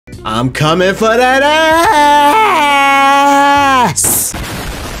I'm coming for that ass!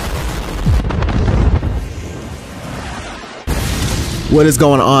 What is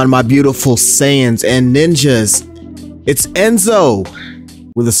going on, my beautiful Saiyans and ninjas? It's Enzo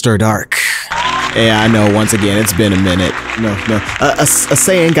with ASTIR Dark. Yeah, I know, once again, it's been a minute. No. A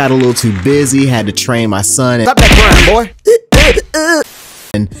Saiyan got a little too busy, had to train my son. Stop that crying, boy!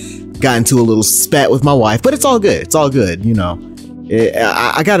 And got into a little spat with my wife, but it's all good. It's all good, you know.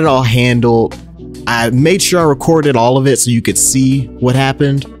 I got it all handled. I made sure I recorded all of it so you could see what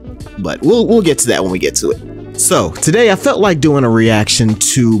happened, but we'll get to that when we get to it. So today I felt like doing a reaction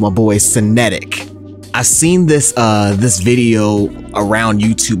to my boy Synetik. I've seen this video around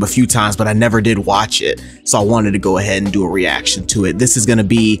YouTube a few times, but I never did watch it, so I wanted to go ahead and do a reaction to it. This is gonna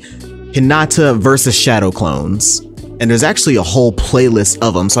be Hinata versus Shadow Clones. And there's actually a whole playlist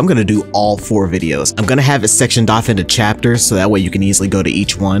of them, so I'm gonna do all 4 videos. I'm gonna have it sectioned off into chapters, so that way you can easily go to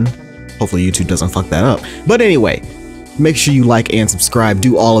each one. Hopefully YouTube doesn't fuck that up. But anyway, make sure you like and subscribe,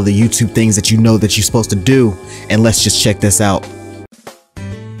 do all of the YouTube things that you know that you're supposed to do, and let's just check this out.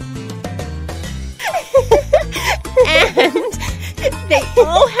 And they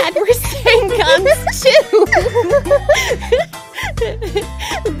all had Rasenkans too!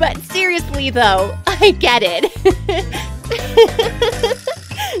 But seriously though, I get it.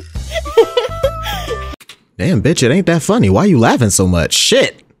 Damn, bitch, it ain't that funny. Why you laughing so much?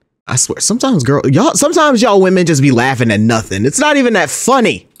 Shit. I swear, sometimes y'all women just be laughing at nothing. It's not even that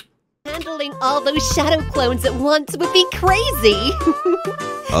funny. Handling all those shadow clones at once would be crazy.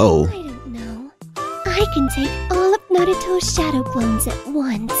 Oh. I don't know. I can take all of Naruto's shadow clones at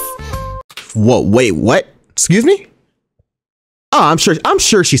once. Whoa, wait, what? Excuse me? Oh, I'm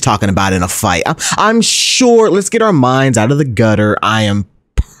sure she's talking about in a fight. I'm sure, let's get our minds out of the gutter. I am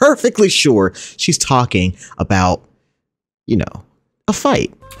perfectly sure she's talking about, you know, a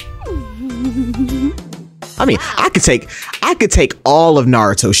fight. I mean, I could take all of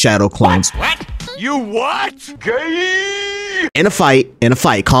Naruto's shadow clones. What? You what? Gay? In a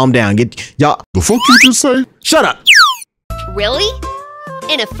fight, calm down. Get y'all. The fuck you just say? Shut up. Really?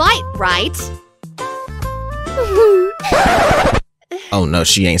 In a fight, right? Oh no,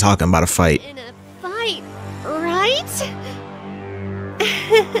 she ain't talking about a fight. In a fight, right?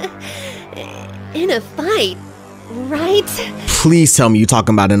 In a fight, right? Please tell me you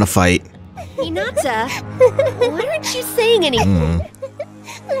talking about in a fight. Hinata, why aren't you saying anything?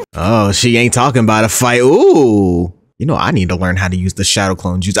 Oh, she ain't talking about a fight. Ooh. You know, I need to learn how to use the shadow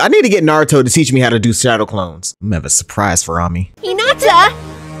clone juice. I need to get Naruto to teach me how to do shadow clones. I'm gonna have a surprise for Ami. Hinata!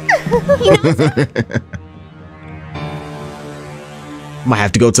 Hinata! Might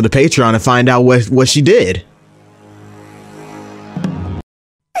have to go to the Patreon and find out what she did.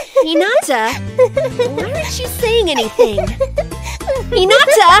 Hinata, why aren't you saying anything?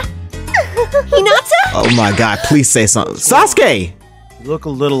 Hinata! Hinata? Oh my god, please say something. Sasuke! You look a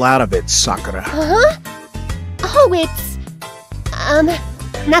little out of it, Sakura. Huh? Oh, it's...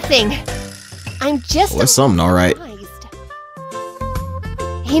 nothing. I'm just... Oh, it's something, alright.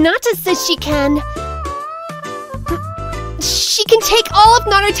 Hinata says she can take all of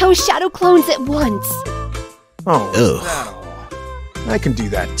Naruto's shadow clones at once. Oh, ugh. that all. I can do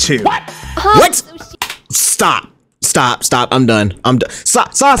that too. What? What? So Stop. I'm done.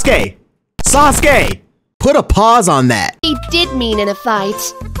 Sasuke! Sasuke! Put a pause on that. He did mean in a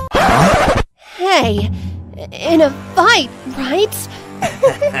fight. Hey, in a fight, right?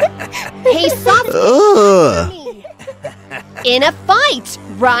 Hey, Sasuke! In a fight,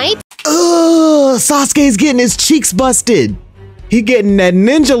 right? Ugh, Sasuke's getting his cheeks busted. He getting that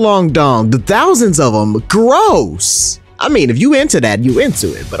ninja long dong, the thousands of them. Gross. I mean, if you into that, you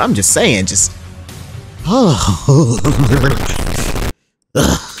into it. But I'm just saying, just... Oh.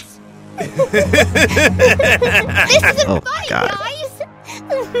 This isn't Oh, funny, God. guys.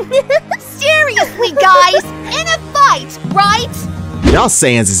 Seriously, guys, in a fight, right? Y'all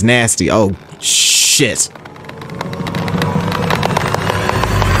Saiyans is nasty. Oh, shit.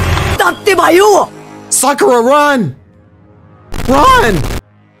 Sakura, run! Run!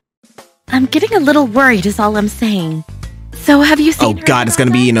 I'm getting a little worried is all I'm saying. So have you seen Oh her god, it's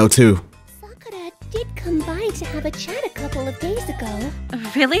gonna be Ino too. Sakura did come by to have a chat a couple of days ago.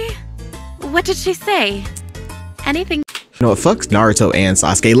 Really? What did she say? Anything? You know what, fuck Naruto and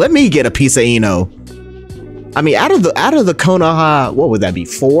Sasuke. Let me get a piece of Ino. I mean, out of the Konoha, what would that be,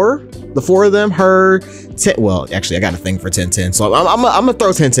 4? The 4 of them, her, Ten, well, actually, I got a thing for 10-10, so I'm gonna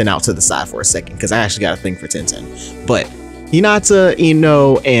throw 10-10 out to the side for a second, because I actually got a thing for 10-10. But Hinata,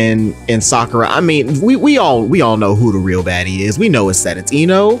 Ino, and Sakura, I mean, we all know who the real baddie is. We know it's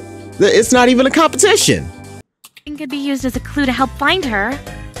Ino. It's not even a competition. It could be used as a clue to help find her.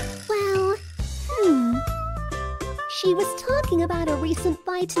 She was talking about a recent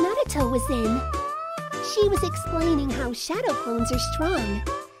fight Naruto was in. She was explaining how shadow clones are strong.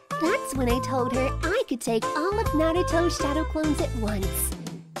 That's when I told her I could take all of Naruto's shadow clones at once.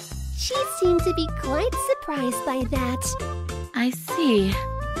 She seemed to be quite surprised by that. I see.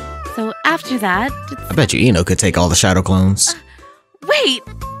 So after that, I bet you Ino could take all the shadow clones. Wait!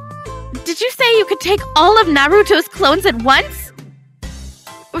 Did you say you could take all of Naruto's clones at once?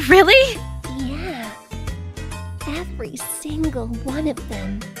 Really? Yeah. Every single one of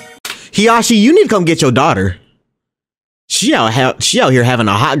them. Hiyashi, you need to come get your daughter. She out here having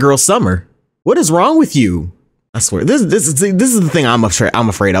a hot girl summer. What is wrong with you? I swear, this is the thing I'm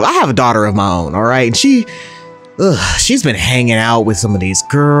afraid of. I have a daughter of my own, all right? And she's been hanging out with some of these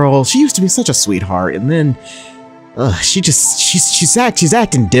girls. She used to be such a sweetheart, and then she's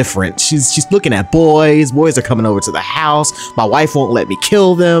acting different. She's looking at boys. Boys are coming over to the house. My wife won't let me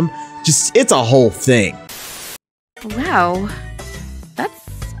kill them. It's a whole thing. Wow. That's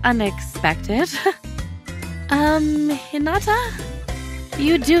unexpected. Hinata?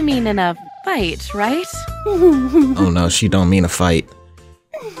 You do mean in a fight, right? Oh no, she don't mean a fight.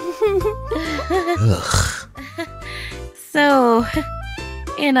 Ugh. So,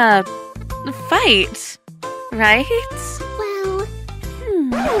 in a fight, right?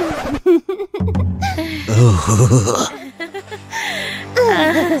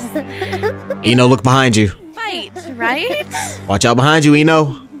 Well, Ino, look behind you. Fight, right? Watch out behind you,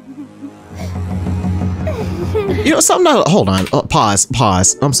 Ino. You know, something. Hold on.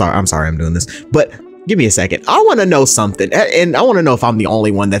 Pause. I'm sorry I'm doing this. But give me a second. I want to know something. And I want to know if I'm the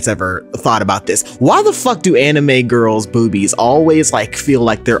only one that's ever thought about this. Why the fuck do anime girls' boobies always like feel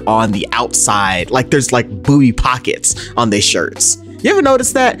like they're on the outside? Like there's like booby pockets on their shirts. You ever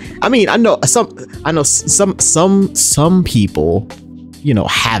notice that? I mean, I know some people, you know,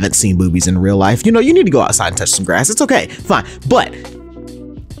 haven't seen boobies in real life. You know, you need to go outside and touch some grass. It's okay. Fine. But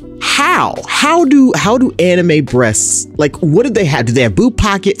how do anime breasts, like, what did they have? Do they have boob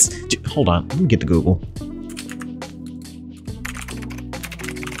pockets? Hold on, let me get to Google.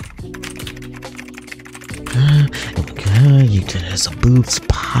 There's a boobs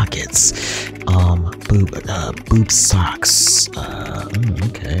pockets, boob socks.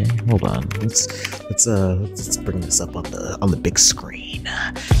 Okay, hold on. Let's bring this up on the big screen.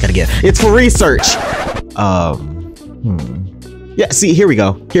 Gotta get it's for research. Yeah, see, here we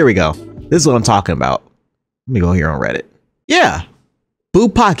go. This is what I'm talking about. Let me go here on Reddit. Yeah,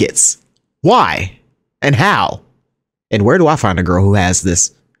 boob pockets. Why? And how? And where do I find a girl who has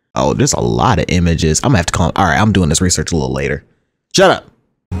this? Oh, there's a lot of images. I'm gonna have to call. All right, I'm doing this research a little later. Shut up.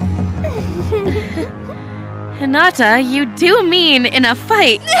 Hinata, you do mean in a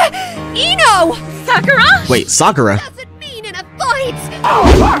fight. Ino! Sakura? Wait, Sakura? Doesn't mean in a fight!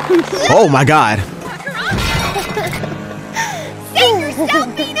 Oh my god. Save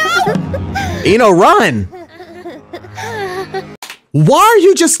yourself, Ino! Ino, run! Why are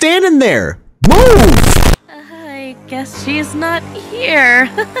you just standing there? Move! I guess she's not here.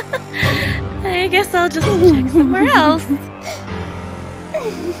 I guess I'll just check somewhere else.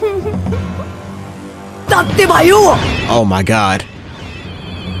 Oh my god.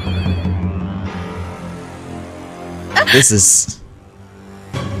 This is...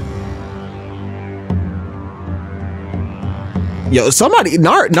 Yo, somebody,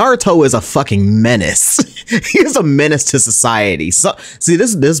 Naruto is a fucking menace. He's a menace to society. So, see,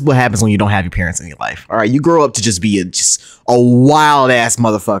 this is what happens when you don't have your parents in your life. All right, you grow up to just be a wild ass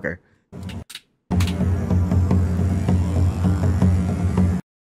motherfucker.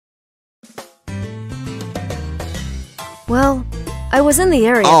 Well, I was in the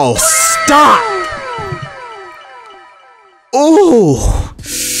area. Oh, stop! Ooh.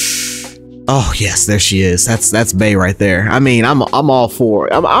 Oh yes, there she is. That's Bae right there. I mean, I'm all for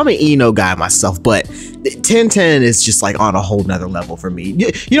it. I'm an Ino guy myself, but 1010 is just like on a whole nother level for me.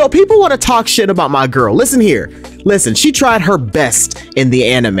 You know, people want to talk shit about my girl. Listen here. Listen, she tried her best in the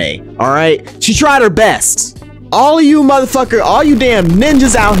anime. All right, she tried her best. All of you motherfucker, all you damn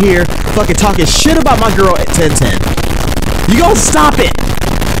ninjas out here fucking talking shit about my girl at 1010. You gonna stop it?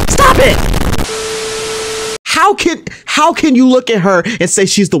 Stop it! How can you look at her and say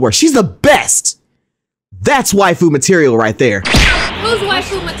she's the worst? She's the best. That's waifu material right there. Who's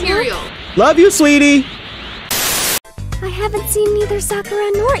waifu material? Love you, sweetie. I haven't seen neither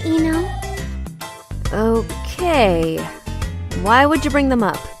Sakura nor Ino. Okay. Why would you bring them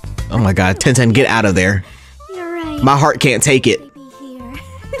up? Oh my god, 1010, get out of there. You're right. My heart can't take it. Here.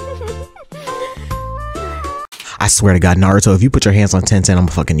 I swear to god, Naruto, if you put your hands on 1010, I'm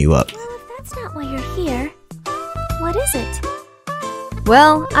fucking you up. Well, if that's not why you're here, what is it?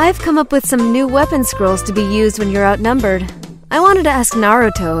 Well, I've come up with some new weapon scrolls to be used when you're outnumbered. I wanted to ask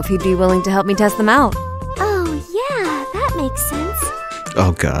Naruto if he'd be willing to help me test them out. Oh, yeah, that makes sense.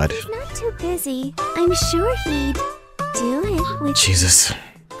 Oh God. He's not too busy. I'm sure he'd do it with Jesus.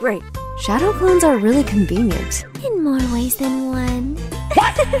 Great. Shadow clones are really convenient. in more ways than one.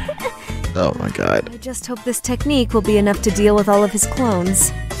 Oh my God. I just hope this technique will be enough to deal with all of his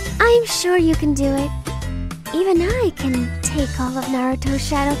clones. I'm sure you can do it. Even I can take all of Naruto's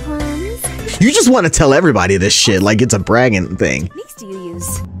shadow clones. You just want to tell everybody this shit like it's a bragging thing. What techniques do you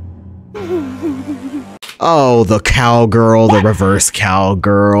use? Oh, the cowgirl, the reverse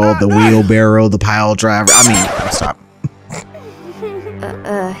cowgirl, the wheelbarrow, the pile driver. I mean, stop.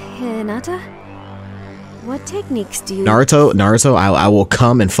 Hinata? What techniques do you Naruto, I will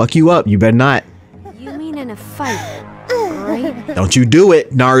come and fuck you up. You better not. You mean in a fight, right? Don't you do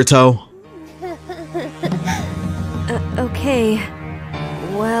it, Naruto. Okay.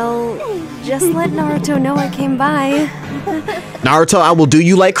 Well, just let Naruto know I came by. Naruto, I will do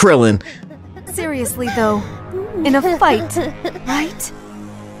you like Krillin. Seriously, though. In a fight, right?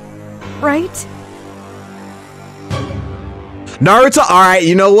 Right? Naruto, all right,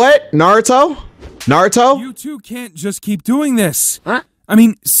 you know what? Naruto? You two can't just keep doing this. Huh? I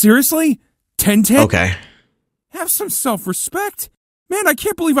mean, seriously? 10-10? Okay. Have some self-respect. Man, I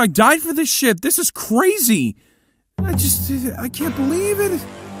can't believe I died for this shit. This is crazy. I can't believe it.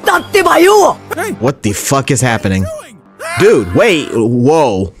 Hey, What the fuck is happening? Dude, wait.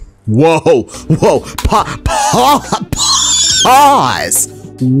 Whoa. Pause.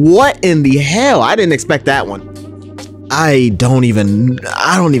 What in the hell? I didn't expect that one. I don't even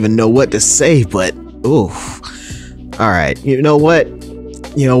know what to say, but oof. All right. You know what?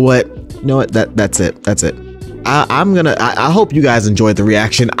 That's it. I hope you guys enjoyed the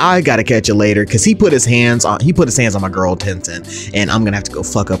reaction. I gotta catch you later because he put his hands on my girl Tenten, and I'm gonna have to go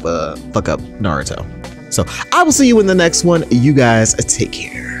fuck up Naruto. So I will see you in the next one. You guys take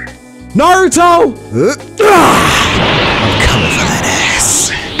care. Naruto!